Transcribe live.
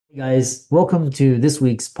Hey guys, welcome to this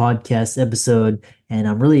week's podcast episode. And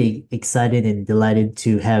I'm really excited and delighted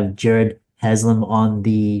to have Jared Haslam on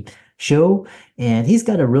the show. And he's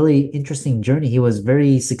got a really interesting journey. He was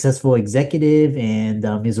very successful executive and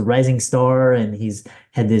he's a rising star. And he's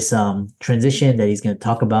had this transition that he's going to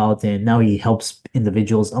talk about. And now he helps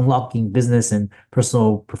individuals unlocking business and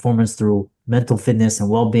personal performance through mental fitness and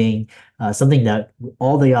well-being, something that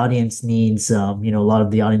all the audience needs. A lot of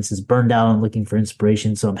the audience is burned out and looking for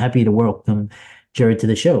inspiration. So I'm happy to welcome Jared to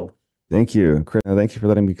the show. Thank you, Chris. Thank you for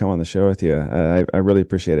letting me come on the show with you. I really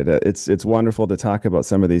appreciate it. It's wonderful to talk about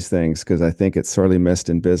some of these things because I think it's sorely missed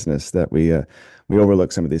in business that we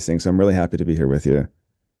overlook some of these things. So I'm really happy to be here with you.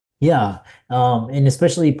 Yeah. And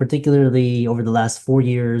especially particularly over the last 4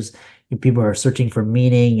 years, people are searching for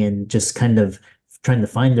meaning and just kind of trying to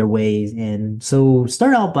find their ways. And so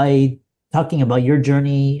start out by talking about your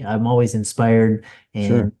journey. I'm always inspired and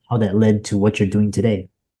Sure. how that led to what you're doing today.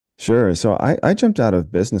 Sure. So I jumped out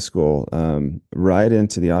of business school right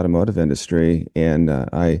into the automotive industry, and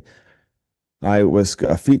I was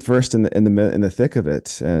feet first in the thick of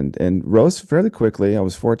it, and rose fairly quickly. I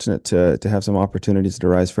was fortunate to have some opportunities to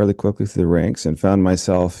rise fairly quickly through the ranks, and found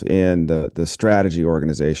myself in the strategy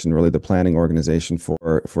organization, really the planning organization for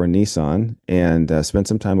Nissan, and spent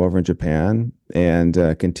some time over in Japan, and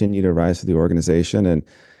continued to rise through the organization, and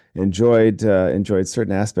enjoyed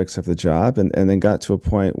certain aspects of the job, and then got to a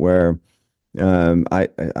point where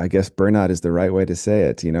I guess burnout is the right way to say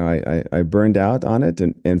it. I burned out on it,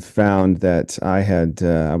 and found that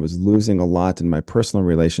I was losing a lot in my personal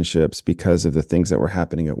relationships because of the things that were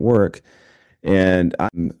happening at work. And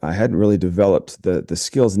I hadn't really developed the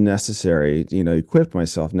skills necessary, equipped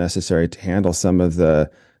myself necessary to handle some of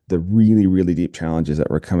the really, really deep challenges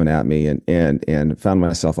that were coming at me, and found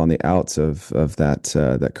myself on the outs of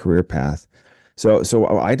that career path. So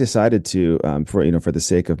I decided to, for the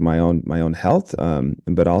sake of my own health,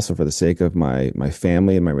 but also for the sake of my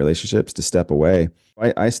family and my relationships, to step away.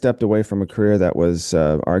 I stepped away from a career that was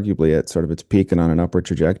arguably at sort of its peak and on an upward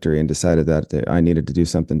trajectory, and decided that I needed to do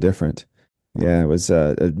something different. Yeah, it was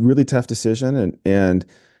a really tough decision, and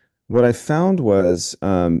what I found was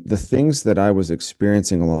the things that I was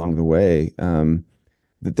experiencing along the way,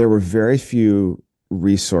 that there were very few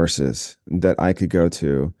resources that I could go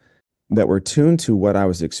to that were tuned to what I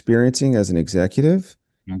was experiencing as an executive,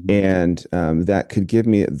 Mhm. and that could give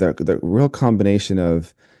me the real combination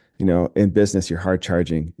of, in business, you're hard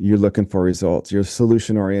charging, you're looking for results, you're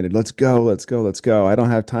solution oriented. Let's go, let's go, let's go. I don't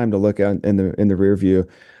have time to look out in the rear view.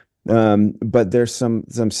 But there's some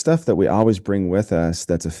stuff that we always bring with us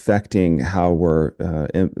that's affecting how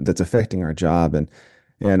that's affecting our job,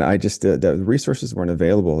 and I just the resources weren't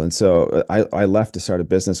available, and so I left to start a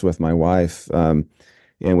business with my wife.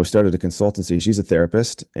 And we started a consultancy. She's a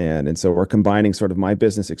therapist, and so we're combining sort of my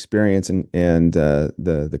business experience and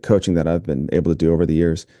the coaching that I've been able to do over the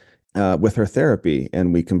years with her therapy,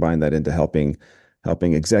 and we combine that into helping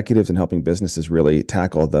executives and helping businesses really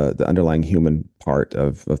tackle the underlying human part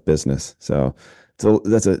of business. So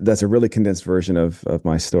that's a really condensed version of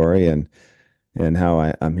my story and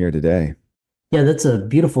how I'm here today. Yeah, that's a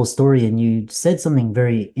beautiful story. And you said something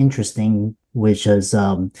very interesting, which is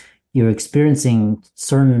you're experiencing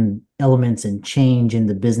certain elements and change in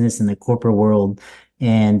the business and the corporate world,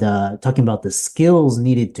 and talking about the skills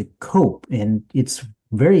needed to cope. And it's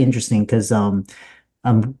very interesting because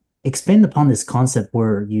expand upon this concept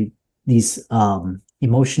where these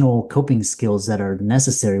emotional coping skills that are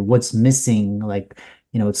necessary, what's missing, like,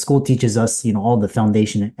 school teaches us, all the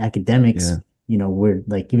foundation academics, Yeah. we're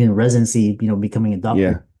like even residency, becoming a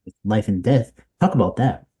doctor, Yeah. life and death. Talk about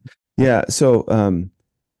that. Yeah. So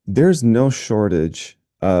there's no shortage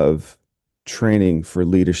of training for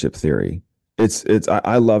leadership theory.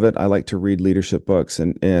 I love it. I like to read leadership books,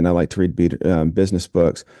 and I like to read business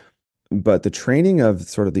books. But the training of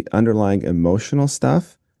sort of the underlying emotional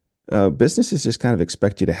stuff, businesses just kind of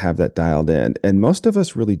expect you to have that dialed in. And most of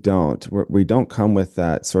us really don't. We don't come with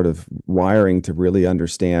that sort of wiring to really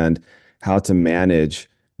understand how to manage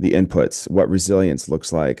the inputs, what resilience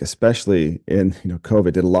looks like, especially in,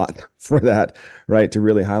 COVID did a lot for that, right? To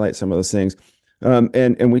really highlight some of those things.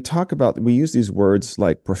 And we use these words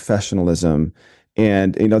like professionalism.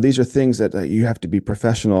 And, these are things that you have to be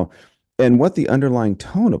professional. And what the underlying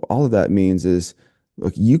tone of all of that means is,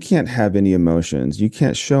 look, you can't have any emotions. You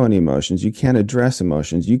can't show any emotions. You can't address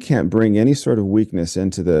emotions. You can't bring any sort of weakness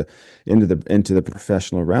into the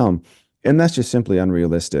professional realm. And that's just simply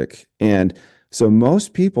unrealistic. And so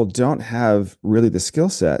most people don't have really the skill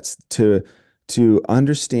sets to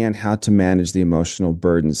understand how to manage the emotional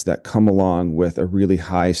burdens that come along with a really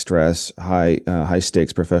high stress, high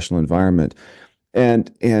stakes professional environment.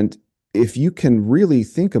 And if you can really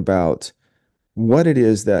think about what it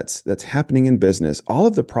is that's happening in business, all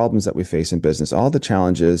of the problems that we face in business, all the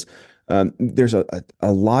challenges, there's a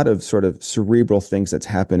lot of sort of cerebral things that's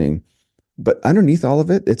happening, but underneath all of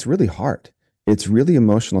it, it's really hard. It's really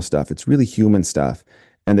emotional stuff. It's really human stuff.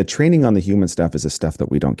 And the training on the human stuff is the stuff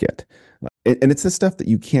that we don't get. And it's the stuff that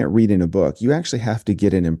you can't read in a book. You actually have to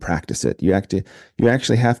get in and practice it. You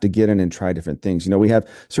actually have to get in and try different things. We have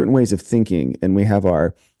certain ways of thinking, and we have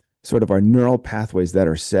our sort of our neural pathways that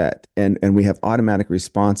are set, and we have automatic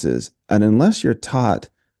responses. And unless you're taught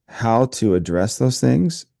how to address those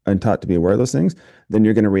things and taught to be aware of those things, then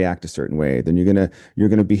you're going to react a certain way. Then you're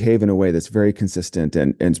going to behave in a way that's very consistent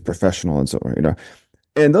and professional and so on.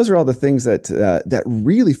 And those are all the things that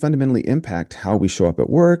really fundamentally impact how we show up at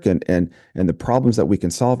work and the problems that we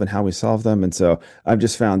can solve and how we solve them. And so I've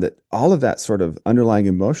just found that all of that sort of underlying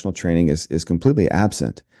emotional training is completely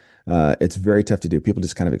absent. It's very tough to do. People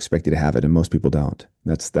just kind of expect you to have it, and most people don't.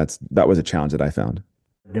 That was a challenge that I found.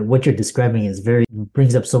 What you're describing is very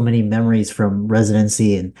brings up so many memories from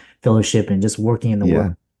residency and fellowship and just working in the work,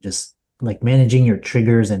 Yeah. just like managing your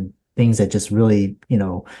triggers and things that just really,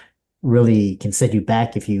 really can set you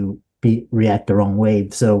back if you react the wrong way.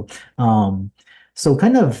 So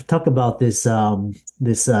kind of talk about this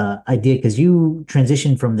idea because you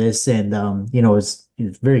transitioned from this and it's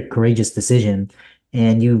a very courageous decision,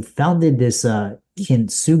 and you founded this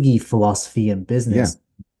Kintsugi philosophy in Yeah. business.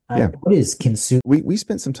 Yeah. What is Kintsugi? We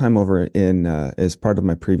spent some time over in as part of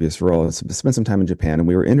my previous role. Spent some time in Japan, and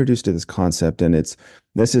we were introduced to this concept. And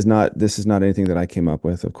this is not anything that I came up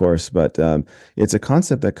with, of course, but it's a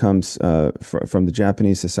concept that comes from the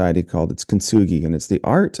Japanese society called it's Kintsugi, and it's the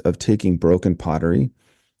art of taking broken pottery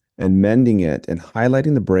and mending it and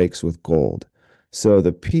highlighting the breaks with gold. So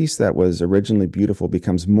the piece that was originally beautiful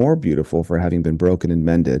becomes more beautiful for having been broken and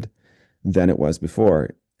mended than it was before.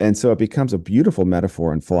 And so it becomes a beautiful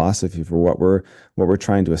metaphor and philosophy for what we're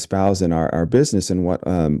trying to espouse in our business, and what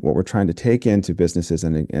we're trying to take into businesses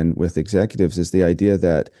and with executives is the idea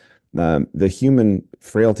that the human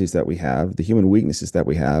frailties that we have, the human weaknesses that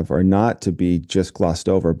we have, are not to be just glossed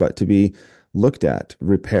over, but to be looked at,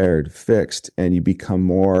 repaired, fixed, and you become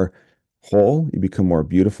more whole, you become more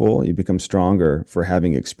beautiful, you become stronger for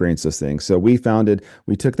having experienced those things. So we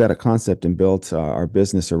took that concept and built our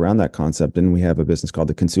business around that concept. And we have a business called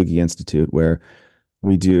the Kintsugi Institute where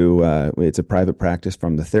we do, it's a private practice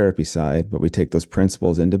from the therapy side, but we take those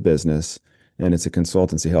principles into business. And it's a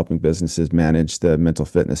consultancy helping businesses manage the mental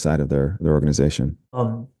fitness side of their organization.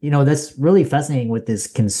 That's really fascinating with this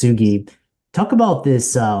Kintsugi. Talk about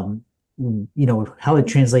this, how it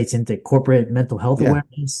translates into corporate mental health Yeah.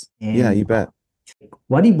 awareness. Yeah, And you bet.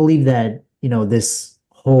 why do you believe that, this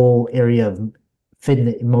whole area of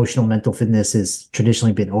fitness, emotional mental fitness has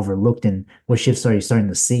traditionally been overlooked, and what shifts are you starting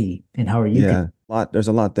to see, and how are you? Yeah, there's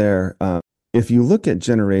a lot there. If you look at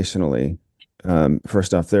generationally,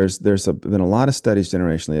 first off, been a lot of studies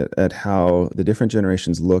generationally at how the different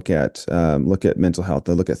generations look at mental health.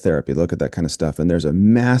 They look at therapy, look at that kind of stuff, and there's a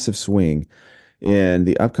massive swing in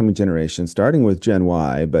the upcoming generation, starting with Gen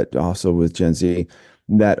Y, but also with Gen Z,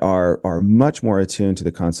 that are much more attuned to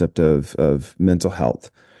the concept of mental health.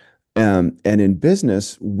 And in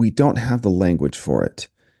business, we don't have the language for it.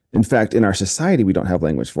 In fact, in our society, we don't have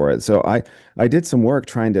language for it. So I did some work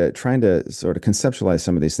trying to sort of conceptualize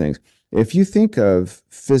some of these things. If you think of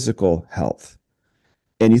physical health,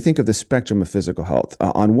 and you think of the spectrum of physical health.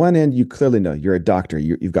 On one end, you clearly know you're a doctor.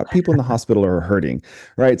 You've got people in the hospital who are hurting,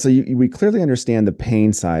 right? So we clearly understand the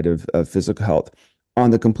pain side of physical health.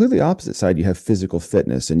 On the completely opposite side, you have physical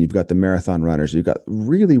fitness, and you've got the marathon runners. You've got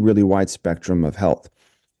really, really wide spectrum of health.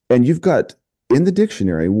 And you've got in the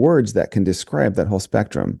dictionary words that can describe that whole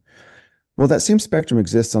spectrum. Well, that same spectrum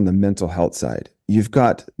exists on the mental health side. You've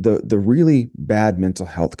got the really bad mental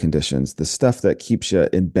health conditions, the stuff that keeps you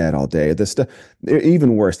in bed all day, the stuff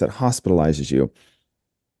even worse that hospitalizes you.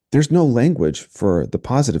 There's no language for the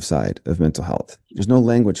positive side of mental health. There's no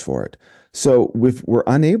language for it. So we're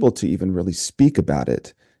unable to even really speak about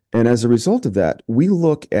it. And as a result of that, we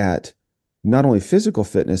look at not only physical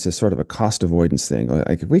fitness as sort of a cost avoidance thing.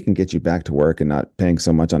 Like if we can get you back to work and not paying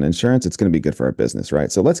so much on insurance, it's going to be good for our business,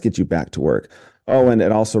 right? So let's get you back to work. Oh, and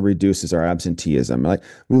it also reduces our absenteeism. Like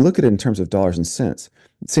we look at it in terms of dollars and cents.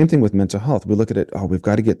 Same thing with mental health. We look at it, oh, we've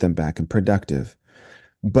got to get them back and productive.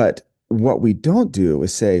 But what we don't do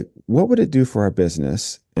is say, what would it do for our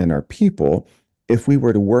business and our people if we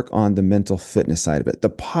were to work on the mental fitness side of it, the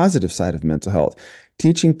positive side of mental health,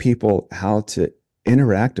 teaching people how to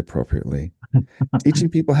interact appropriately, teaching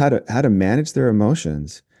people how to manage their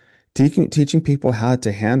emotions, teaching people how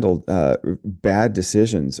to handle bad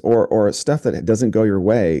decisions or stuff that doesn't go your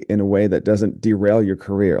way in a way that doesn't derail your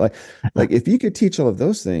career. Like if you could teach all of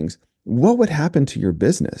those things, what would happen to your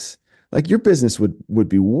business? Like your business would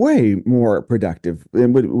be way more productive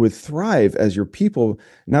and would thrive as your people.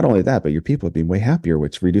 Not only that, but your people would be way happier,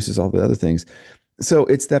 which reduces all the other things. So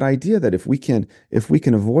it's that idea that if we can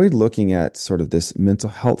avoid looking at sort of this mental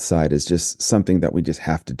health side as just something that we just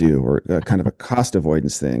have to do or kind of a cost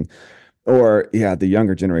avoidance thing, or yeah, the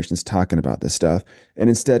younger generation's talking about this stuff, and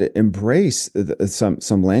instead embrace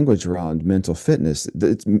some language around mental fitness.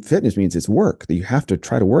 Fitness means it's work that you have to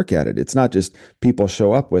try to work at it. It's not just people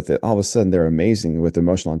show up with it all of a sudden they're amazing with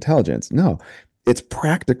emotional intelligence. No, it's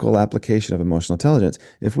practical application of emotional intelligence.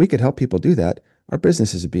 If we could help people do that, our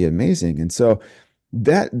businesses would be amazing. And so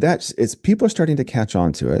that's it's people are starting to catch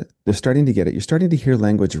on to it. They're starting to get it. You're starting to hear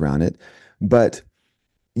language around it, but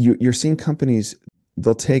you're seeing companies,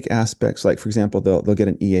 they'll take aspects like, for example, they'll get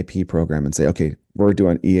an EAP program and say, okay, we're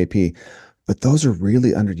doing EAP, but those are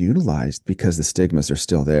really underutilized because the stigmas are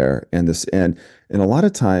still there, and a lot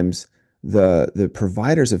of times the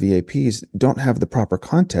providers of EAPs don't have the proper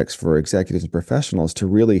context for executives and professionals to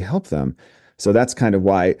really help them. So that's kind of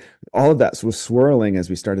why all of that was swirling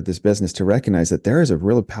as we started this business, to recognize that there is a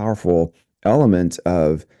really powerful element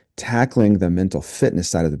of tackling the mental fitness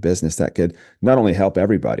side of the business that could not only help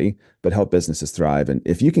everybody, but help businesses thrive. And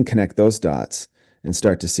if you can connect those dots and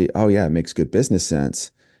start to see, oh, yeah, it makes good business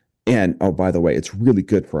sense. And oh, by the way, it's really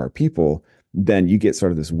good for our people, then you get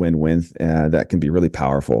sort of this win-win that can be really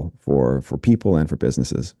powerful for people and for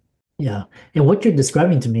businesses. Yeah. And what you're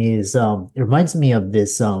describing to me is it reminds me of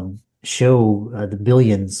this show The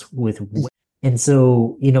Billions with and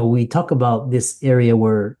so, we talk about this area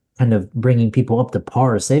where kind of bringing people up to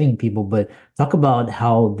par, saving people, but talk about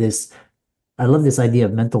how this I love this idea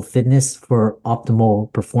of mental fitness for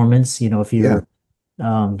optimal performance. If Yeah.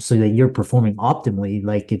 you're so that you're performing optimally,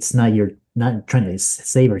 like you're not trying to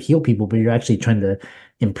save or heal people, but you're actually trying to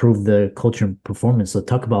improve the culture and performance. So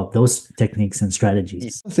talk about those techniques and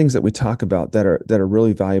strategies. Things that we talk about that are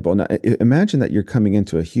really valuable. Now, imagine that you're coming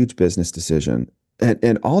into a huge business decision,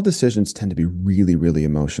 and all decisions tend to be really, really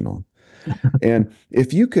emotional. And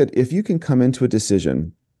if you can come into a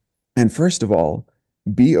decision and first of all,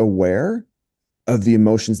 be aware of the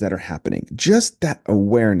emotions that are happening. Just that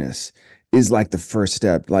awareness is like the first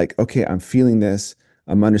step. Like, okay, I'm feeling this,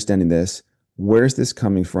 I'm understanding this. Where's this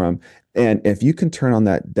coming from? And if you can turn on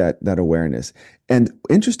that awareness, and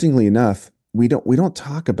interestingly enough, we don't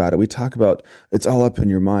talk about it. We talk about it's all up in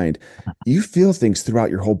your mind. You feel things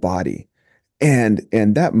throughout your whole body, and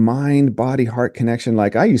that mind body heart connection.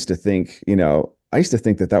 Like I used to think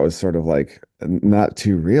that was sort of like not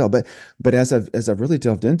too real, but as I've really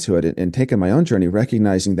delved into it and taken my own journey,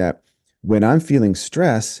 recognizing that when I'm feeling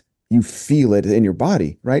stress, you feel it in your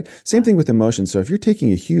body, right? Same thing with emotion. So if you're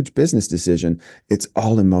taking a huge business decision, it's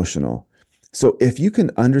all emotional. So if you can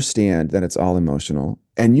understand that it's all emotional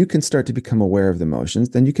and you can start to become aware of the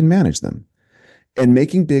emotions, then you can manage them. And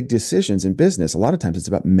making big decisions in business, a lot of times it's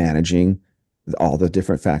about managing all the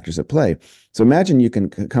different factors at play. So imagine you can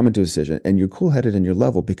come into a decision and you're cool-headed and you're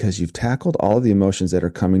level because you've tackled all of the emotions that are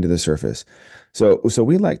coming to the surface. So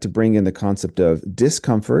we like to bring in the concept of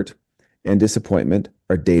discomfort and disappointment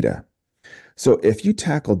are data. So if you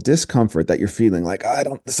tackle discomfort that you're feeling like,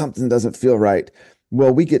 something doesn't feel right,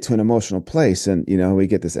 well, we get to an emotional place and, we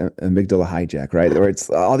get this amygdala hijack, right? Where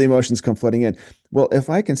it's all the emotions come flooding in. Well,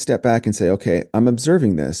 if I can step back and say, okay, I'm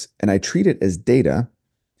observing this and I treat it as data,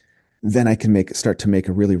 then I can start to make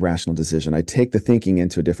a really rational decision. I take the thinking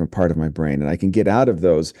into a different part of my brain and I can get out of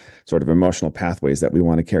those sort of emotional pathways that we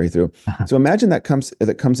want to carry through. So imagine that comes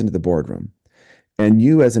into the boardroom and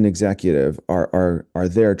you as an executive are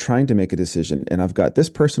there trying to make a decision, and I've got this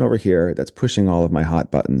person over here that's pushing all of my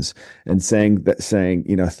hot buttons and saying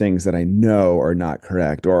things that I know are not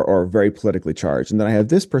correct or very politically charged, and then I have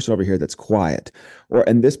this person over here that's quiet,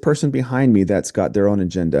 and this person behind me that's got their own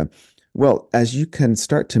agenda. Well, as you can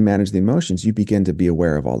start to manage the emotions, you begin to be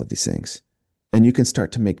aware of all of these things. And you can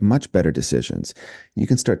start to make much better decisions. You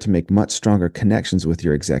can start to make much stronger connections with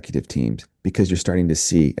your executive teams because you're starting to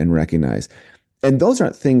see and recognize. And those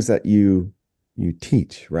aren't things that you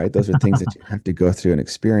teach, right? Those are things that you have to go through and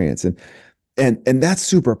experience. And that's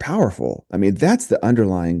super powerful. I mean, that's the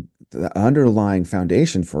underlying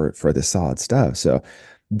foundation for the solid stuff. So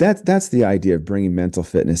that's the idea of bringing mental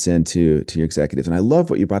fitness to your executives. And I love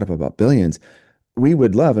what you brought up about billions. We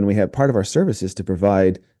would love, and we have part of our services to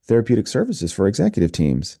provide therapeutic services for executive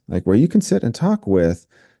teams, like where you can sit and talk with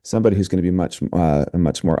somebody who's going to be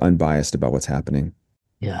much more unbiased about what's happening.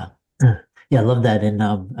 Yeah. Yeah, I love that. And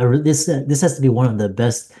this has to be one of the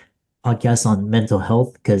best. podcast on mental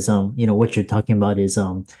health because what you're talking about is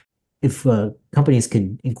if companies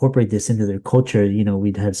could incorporate this into their culture,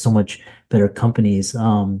 we'd have so much better companies.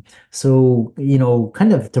 So,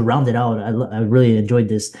 kind of to round it out, I really enjoyed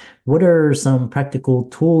this. What are some practical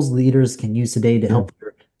tools leaders can use today to Yeah. help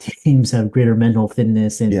their teams have greater mental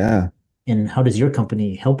fitness, Yeah. and how does your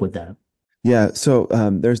company help with that? Yeah. So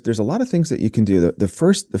there's a lot of things that you can do. The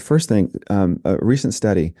first thing, a recent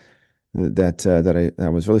study that I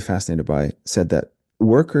was really fascinated by said that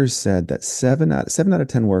workers said that seven out of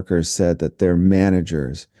 10 workers said that their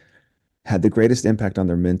managers had the greatest impact on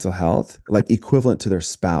their mental health, like equivalent to their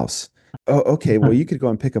spouse. Oh, okay. Well, you could go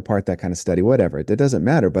and pick apart that kind of study, whatever. It doesn't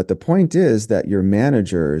matter. But the point is that your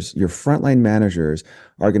managers, your frontline managers,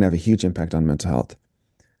 are going to have a huge impact on mental health.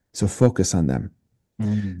 So focus on them.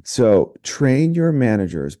 Mm, So train your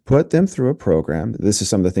managers, put them through a program. This is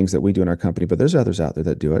some of the things that we do in our company, but there's others out there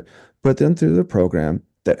that do it. Put them through the program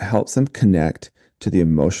that helps them connect to the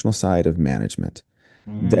emotional side of management,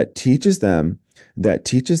 mm, that teaches them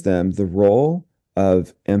the role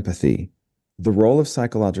of empathy, the role of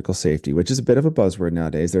psychological safety, which is a bit of a buzzword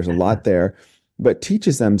nowadays. There's a lot there, but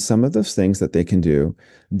teaches them some of those things that they can do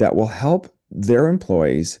that will help their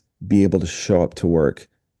employees be able to show up to work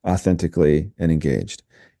authentically and engaged.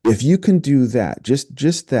 If you can do that, just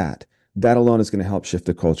that alone is going to help shift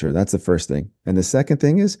the culture. That's the first thing. And the second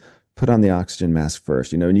thing is put on the oxygen mask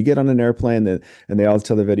first. When you get on an airplane and they all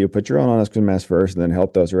tell the video, put your own oxygen mask first and then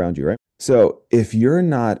help those around you, right? So if you're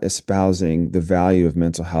not espousing the value of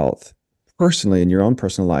mental health personally in your own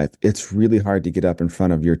personal life, it's really hard to get up in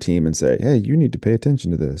front of your team and say, hey, you need to pay attention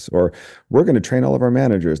to this. Or we're going to train all of our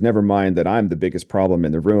managers. Never mind that I'm the biggest problem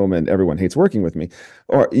in the room and everyone hates working with me.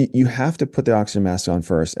 Or you have to put the oxygen mask on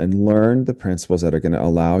first and learn the principles that are going to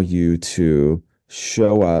allow you to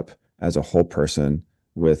show up as a whole person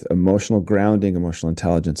with emotional grounding, emotional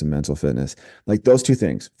intelligence, and mental fitness. Like those two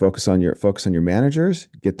things. Focus on your managers,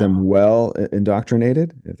 get them well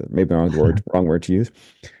indoctrinated. Maybe wrong word to use,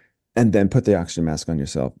 and then put the oxygen mask on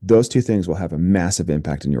yourself. Those two things will have a massive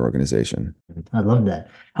impact in your organization. I love that.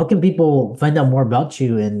 How can people find out more about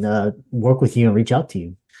you and work with you and reach out to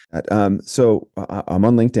you? I'm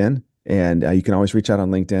on LinkedIn, and you can always reach out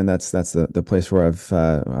on LinkedIn. That's the place where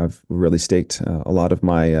I've really staked a lot of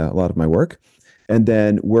my work. And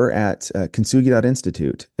then we're at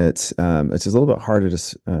Kintsugi.institute. It's just a little bit harder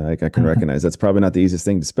to I can recognize. That's probably not the easiest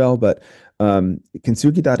thing to spell, but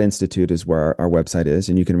Kintsugi.institute is where our website is,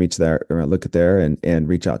 and you can reach there or look at there and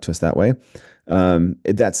reach out to us that way.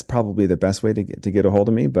 That's probably the best way to get a hold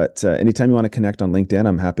of me. But anytime you want to connect on LinkedIn,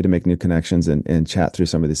 I'm happy to make new connections and chat through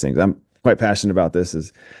some of these things. I'm quite passionate about this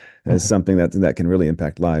as something that can really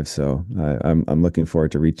impact lives. So I'm looking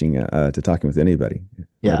forward to reaching to talking with anybody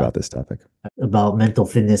Yeah, about this topic. about mental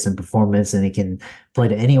fitness and performance, and it can apply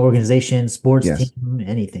to any organization, sports Yes. team,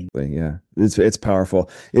 anything. Yeah, it's powerful.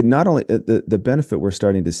 It not only the benefit we're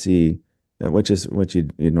starting to see, which is what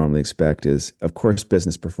you'd normally expect, is of course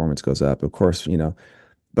business performance goes up, of course,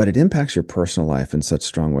 but it impacts your personal life in such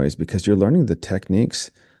strong ways because you're learning the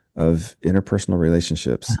techniques of interpersonal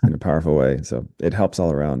relationships in a powerful way. So it helps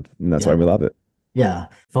all around, and that's why Yeah. we love it. Yeah.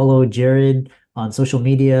 Follow Jared on social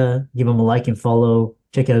media, give him a like and follow,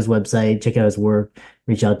 check out his website, check out his work,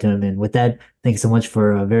 reach out to him. And with that, thanks so much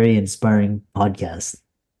for a very inspiring podcast.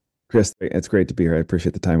 Chris, it's great to be here. I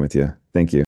appreciate the time with you. Thank you.